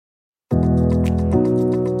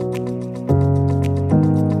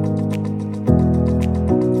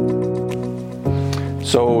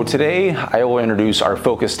So today I will introduce our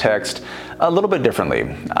focus text a little bit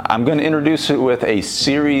differently. I'm going to introduce it with a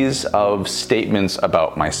series of statements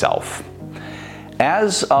about myself.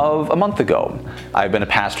 As of a month ago, I've been a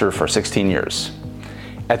pastor for 16 years.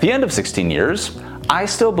 At the end of 16 years, I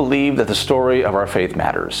still believe that the story of our faith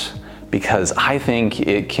matters, because I think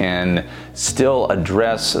it can still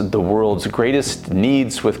address the world's greatest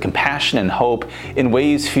needs with compassion and hope in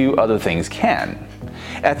ways few other things can.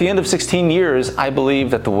 At the end of 16 years, I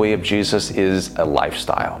believe that the way of Jesus is a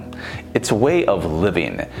lifestyle. It's a way of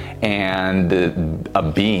living and a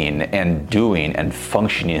being and doing and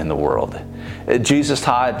functioning in the world. Jesus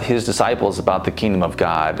taught his disciples about the kingdom of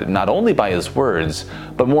God, not only by his words,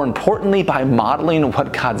 but more importantly by modeling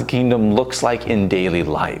what God's kingdom looks like in daily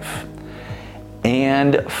life.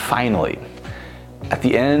 And finally, at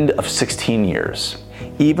the end of 16 years,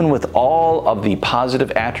 even with all of the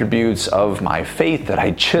positive attributes of my faith that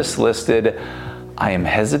I just listed, I am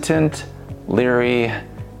hesitant, leery,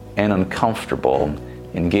 and uncomfortable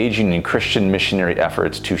engaging in Christian missionary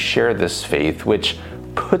efforts to share this faith, which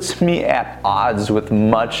puts me at odds with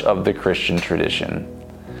much of the Christian tradition.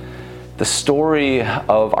 The story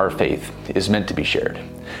of our faith is meant to be shared.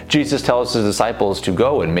 Jesus tells his disciples to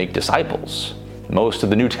go and make disciples. Most of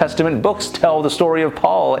the New Testament books tell the story of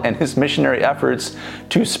Paul and his missionary efforts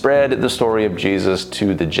to spread the story of Jesus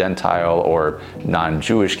to the Gentile or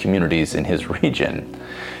non-Jewish communities in his region.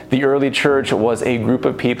 The early church was a group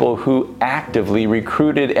of people who actively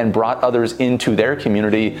recruited and brought others into their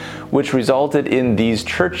community, which resulted in these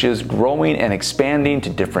churches growing and expanding to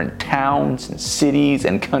different towns and cities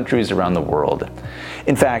and countries around the world.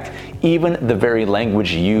 In fact, even the very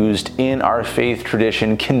language used in our faith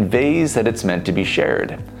tradition conveys that it's meant to be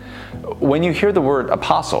shared. When you hear the word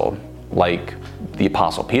apostle, like the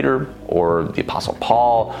Apostle Peter or the Apostle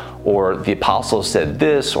Paul or the apostle said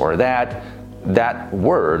this or that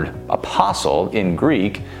word, apostle, in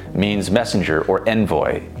Greek means messenger or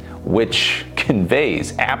envoy, which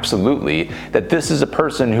conveys absolutely that this is a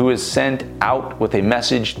person who is sent out with a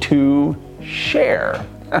message to share.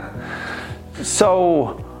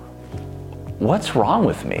 So, what's wrong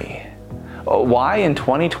with me? Why in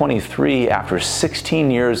 2023, after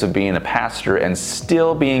 16 years of being a pastor and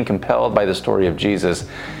still being compelled by the story of Jesus,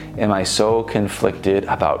 am I so conflicted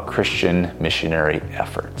about Christian missionary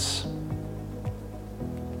efforts?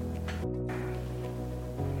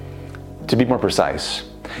 To be more precise,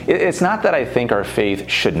 it's not that I think our faith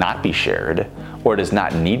should not be shared or does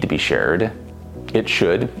not need to be shared. It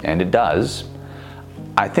should, and it does.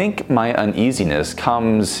 I think my uneasiness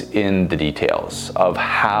comes in the details of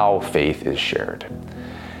how faith is shared.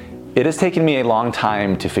 It has taken me a long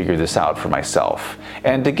time to figure this out for myself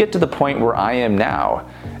and to get to the point where I am now.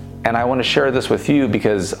 And I want to share this with you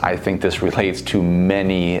because I think this relates to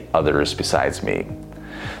many others besides me.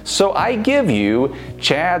 So I give you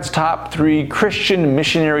Chad's top 3 Christian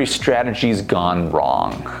missionary strategies gone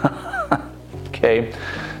wrong. Okay,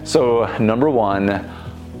 so number 1,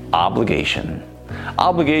 obligation.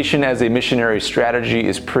 Obligation as a missionary strategy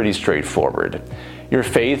is pretty straightforward. Your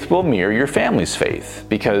faith will mirror your family's faith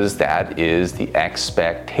because that is the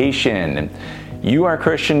expectation. You are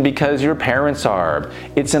Christian because your parents are.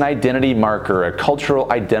 It's an identity marker, a cultural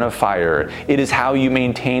identifier. It is how you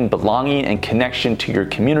maintain belonging and connection to your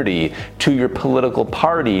community, to your political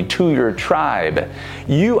party, to your tribe.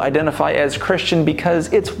 You identify as Christian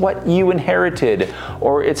because it's what you inherited,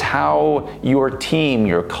 or it's how your team,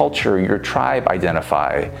 your culture, your tribe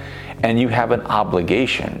identify. And you have an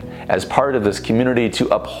obligation as part of this community to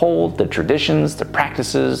uphold the traditions, the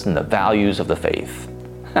practices, and the values of the faith.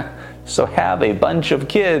 So have a bunch of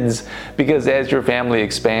kids, because as your family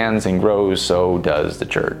expands and grows, so does the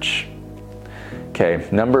church. Okay,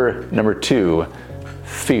 number 2,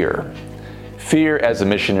 fear. Fear as a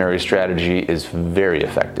missionary strategy is very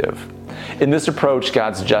effective. In this approach,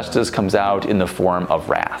 God's justice comes out in the form of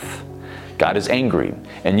wrath. God is angry,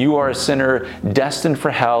 and you are a sinner destined for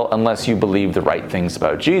hell unless you believe the right things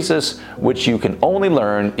about Jesus, which you can only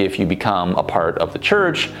learn if you become a part of the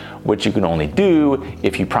church, which you can only do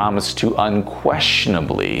if you promise to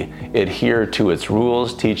unquestionably adhere to its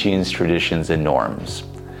rules, teachings, traditions, and norms.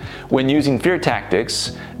 When using fear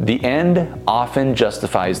tactics, the end often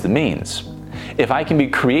justifies the means. If I can be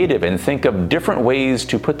creative and think of different ways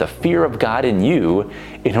to put the fear of God in you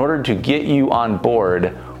in order to get you on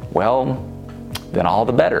board, well, then all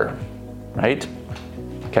the better, right?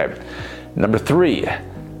 Okay, number 3,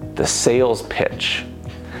 the sales pitch.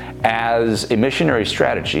 As a missionary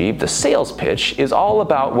strategy, the sales pitch is all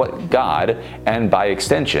about what God, and by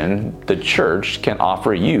extension, the church, can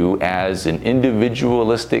offer you as an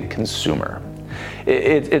individualistic consumer.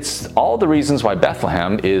 It's all the reasons why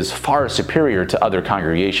Bethlehem is far superior to other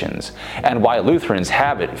congregations, and why Lutherans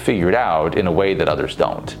have it figured out in a way that others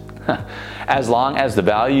don't. As long as the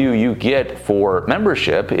value you get for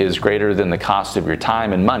membership is greater than the cost of your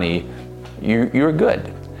time and money, you're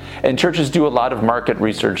good. And churches do a lot of market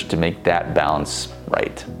research to make that balance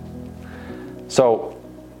right. So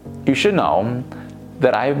you should know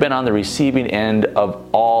that I have been on the receiving end of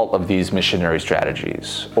all of these missionary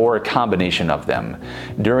strategies, or a combination of them,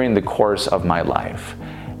 during the course of my life.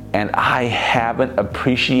 And I haven't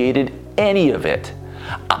appreciated any of it.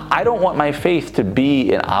 I don't want my faith to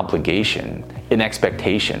be an obligation, an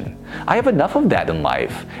expectation. I have enough of that in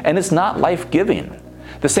life, and it's not life-giving.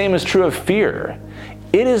 The same is true of fear.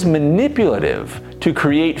 It is manipulative to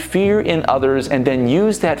create fear in others and then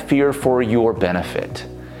use that fear for your benefit.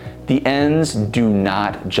 The ends do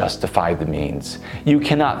not justify the means. You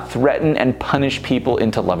cannot threaten and punish people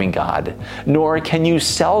into loving God, nor can you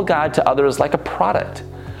sell God to others like a product.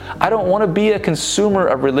 I don't want to be a consumer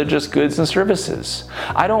of religious goods and services.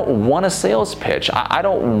 I don't want a sales pitch. I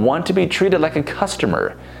don't want to be treated like a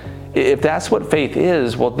customer. If that's what faith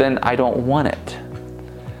is, well, then I don't want it.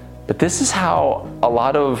 But this is how a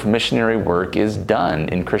lot of missionary work is done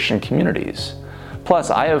in Christian communities.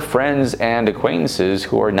 Plus, I have friends and acquaintances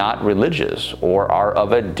who are not religious or are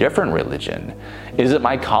of a different religion. Is it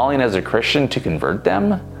my calling as a Christian to convert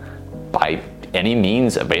them by any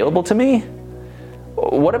means available to me?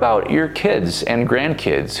 What about your kids and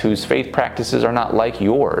grandkids whose faith practices are not like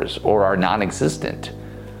yours or are non-existent?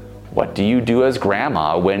 What do you do as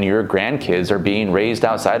grandma when your grandkids are being raised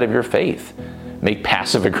outside of your faith? Make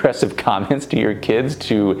passive-aggressive comments to your kids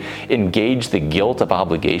to engage the guilt of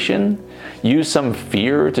obligation? Use some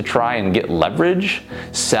fear to try and get leverage?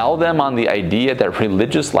 Sell them on the idea that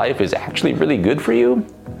religious life is actually really good for you?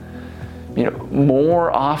 More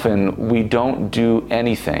often we don't do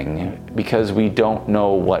anything because we don't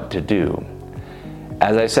know what to do.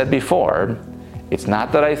 As I said before, it's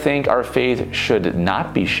not that I think our faith should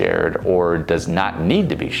not be shared or does not need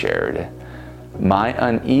to be shared. My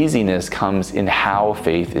uneasiness comes in how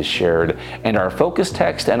faith is shared, and our focus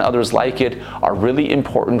text and others like it are really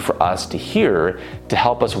important for us to hear to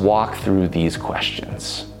help us walk through these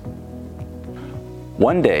questions.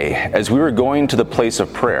 One day, as we were going to the place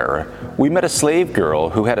of prayer, we met a slave girl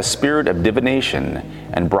who had a spirit of divination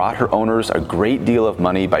and brought her owners a great deal of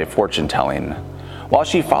money by fortune-telling. While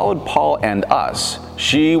she followed Paul and us,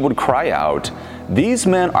 she would cry out, "These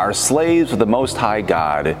men are slaves of the Most High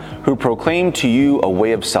God, who proclaim to you a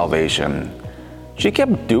way of salvation." She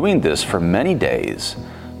kept doing this for many days,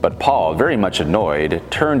 but Paul, very much annoyed,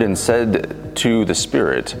 turned and said to the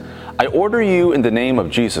spirit, "I order you in the name of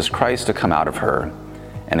Jesus Christ to come out of her."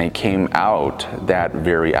 And it came out that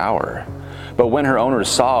very hour. But when her owners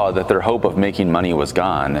saw that their hope of making money was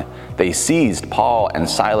gone, they seized Paul and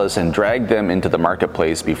Silas and dragged them into the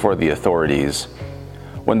marketplace before the authorities.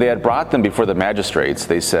 When they had brought them before the magistrates,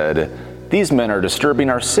 they said, "These men are disturbing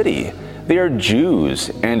our city. They are Jews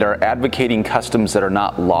and are advocating customs that are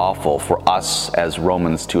not lawful for us as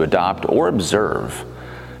Romans to adopt or observe."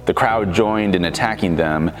 The crowd joined in attacking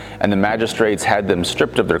them, and the magistrates had them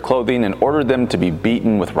stripped of their clothing and ordered them to be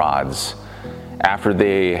beaten with rods. After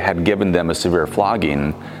they had given them a severe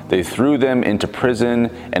flogging, they threw them into prison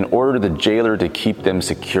and ordered the jailer to keep them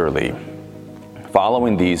securely.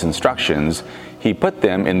 Following these instructions, he put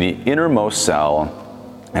them in the innermost cell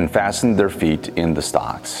and fastened their feet in the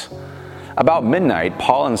stocks. About midnight,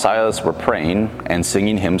 Paul and Silas were praying and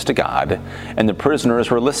singing hymns to God, and the prisoners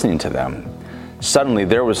were listening to them. Suddenly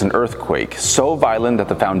there was an earthquake, so violent that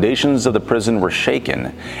the foundations of the prison were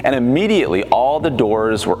shaken, and immediately all the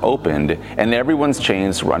doors were opened and everyone's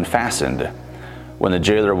chains were unfastened. When the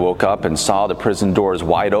jailer woke up and saw the prison doors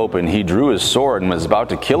wide open, he drew his sword and was about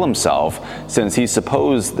to kill himself, since he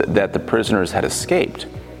supposed that the prisoners had escaped.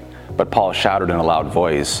 But Paul shouted in a loud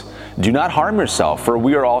voice, "Do not harm yourself, for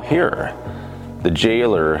we are all here." The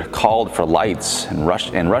jailer called for lights, and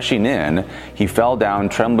rushing in, he fell down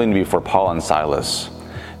trembling before Paul and Silas.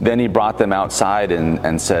 Then he brought them outside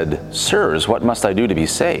and said, "Sirs, what must I do to be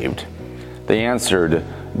saved?" They answered,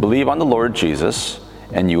 "Believe on the Lord Jesus,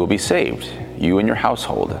 and you will be saved, you and your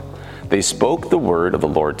household." They spoke the word of the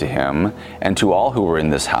Lord to him and to all who were in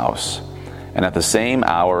this house. And at the same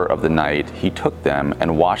hour of the night he took them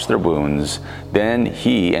and washed their wounds. Then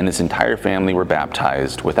he and his entire family were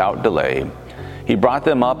baptized without delay. He brought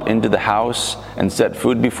them up into the house and set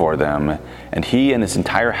food before them, and he and his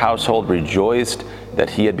entire household rejoiced that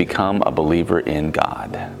he had become a believer in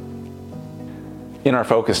God. In our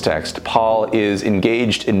focus text, Paul is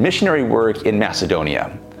engaged in missionary work in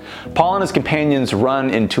Macedonia. Paul and his companions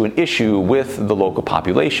run into an issue with the local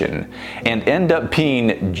population and end up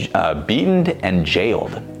being beaten and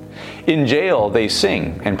jailed. In jail, they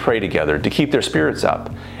sing and pray together to keep their spirits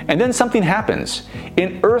up. And then something happens.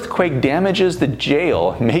 An earthquake damages the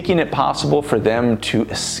jail, making it possible for them to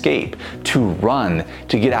escape, to run,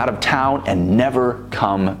 to get out of town and never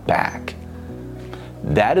come back.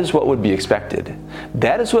 That is what would be expected.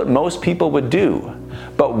 That is what most people would do.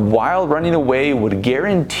 But while running away would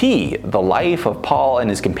guarantee the life of Paul and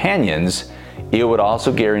his companions, it would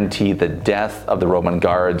also guarantee the death of the Roman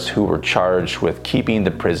guards who were charged with keeping the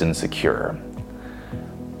prison secure.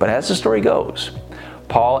 But as the story goes,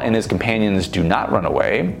 Paul and his companions do not run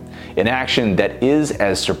away, an action that is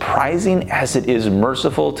as surprising as it is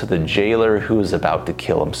merciful to the jailer who is about to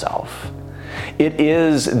kill himself. It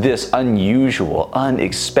is this unusual,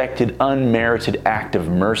 unexpected, unmerited act of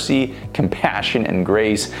mercy, compassion, and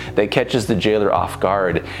grace that catches the jailer off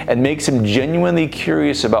guard and makes him genuinely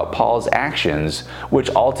curious about Paul's actions, which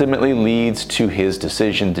ultimately leads to his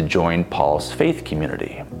decision to join Paul's faith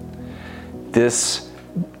community. This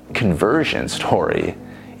conversion story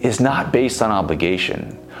is not based on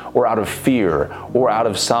obligation or out of fear or out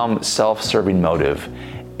of some self-serving motive.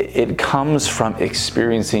 It comes from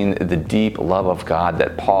experiencing the deep love of God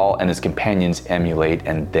that Paul and his companions emulate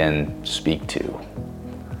and then speak to.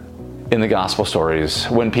 In the gospel stories,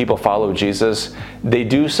 when people follow Jesus, they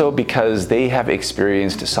do so because they have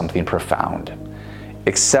experienced something profound.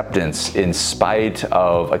 Acceptance in spite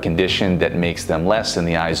of a condition that makes them less in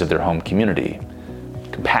the eyes of their home community.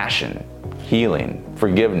 Compassion, healing,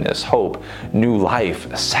 forgiveness, hope, new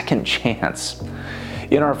life, a second chance.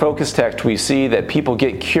 In our focus text, we see that people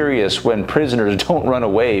get curious when prisoners don't run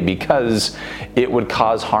away because it would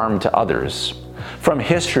cause harm to others. From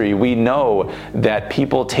history, we know that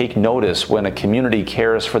people take notice when a community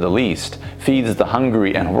cares for the least, feeds the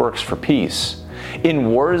hungry, and works for peace.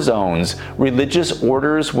 In war zones, religious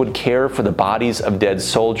orders would care for the bodies of dead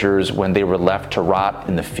soldiers when they were left to rot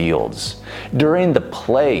in the fields. During the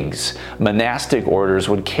plagues, monastic orders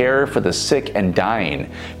would care for the sick and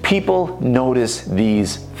dying. People notice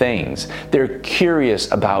these things. They're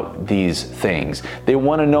curious about these things. They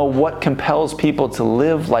want to know what compels people to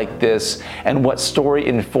live like this and what story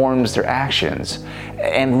informs their actions.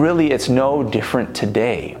 And really, it's no different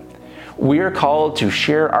today. We are called to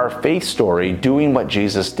share our faith story doing what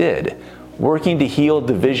Jesus did, working to heal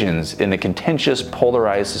divisions in a contentious,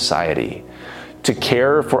 polarized society, to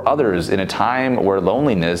care for others in a time where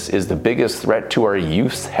loneliness is the biggest threat to our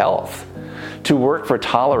youth's health, to work for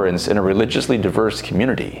tolerance in a religiously diverse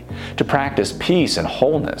community, to practice peace and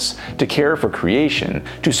wholeness, to care for creation,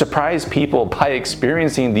 to surprise people by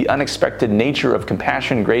experiencing the unexpected nature of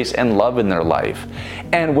compassion, grace, and love in their life.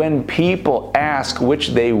 And when people ask, which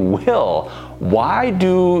they will, why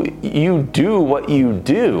do you do what you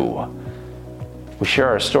do? We share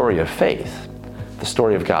our story of faith, the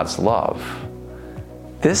story of God's love.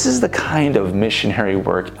 This is the kind of missionary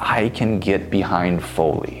work I can get behind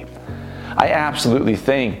fully. I absolutely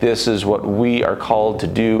think this is what we are called to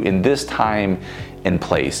do in this time and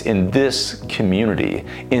place, in this community,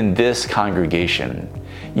 in this congregation.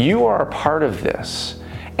 You are a part of this.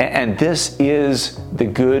 And this is the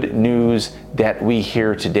good news that we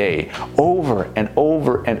hear today. Over and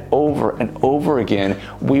over and over and over again,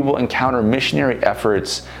 we will encounter missionary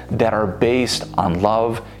efforts that are based on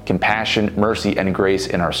love, compassion, mercy, and grace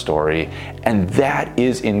in our story. And that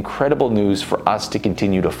is incredible news for us to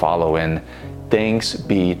continue to follow in. Thanks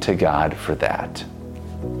be to God for that.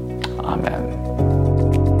 Amen.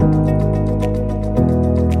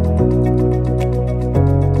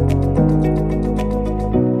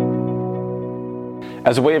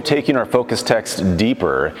 As a way of taking our focus text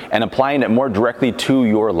deeper and applying it more directly to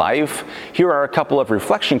your life, here are a couple of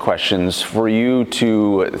reflection questions for you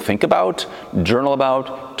to think about, journal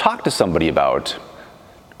about, talk to somebody about.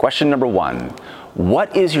 Question number 1,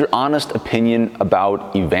 what is your honest opinion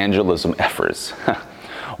about evangelism efforts?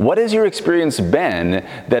 What has your experience been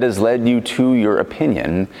that has led you to your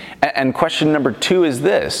opinion? And question number 2 is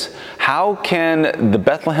this: how can the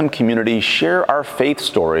Bethlehem community share our faith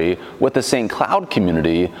story with the St. Cloud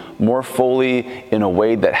community more fully in a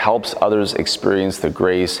way that helps others experience the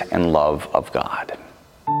grace and love of God?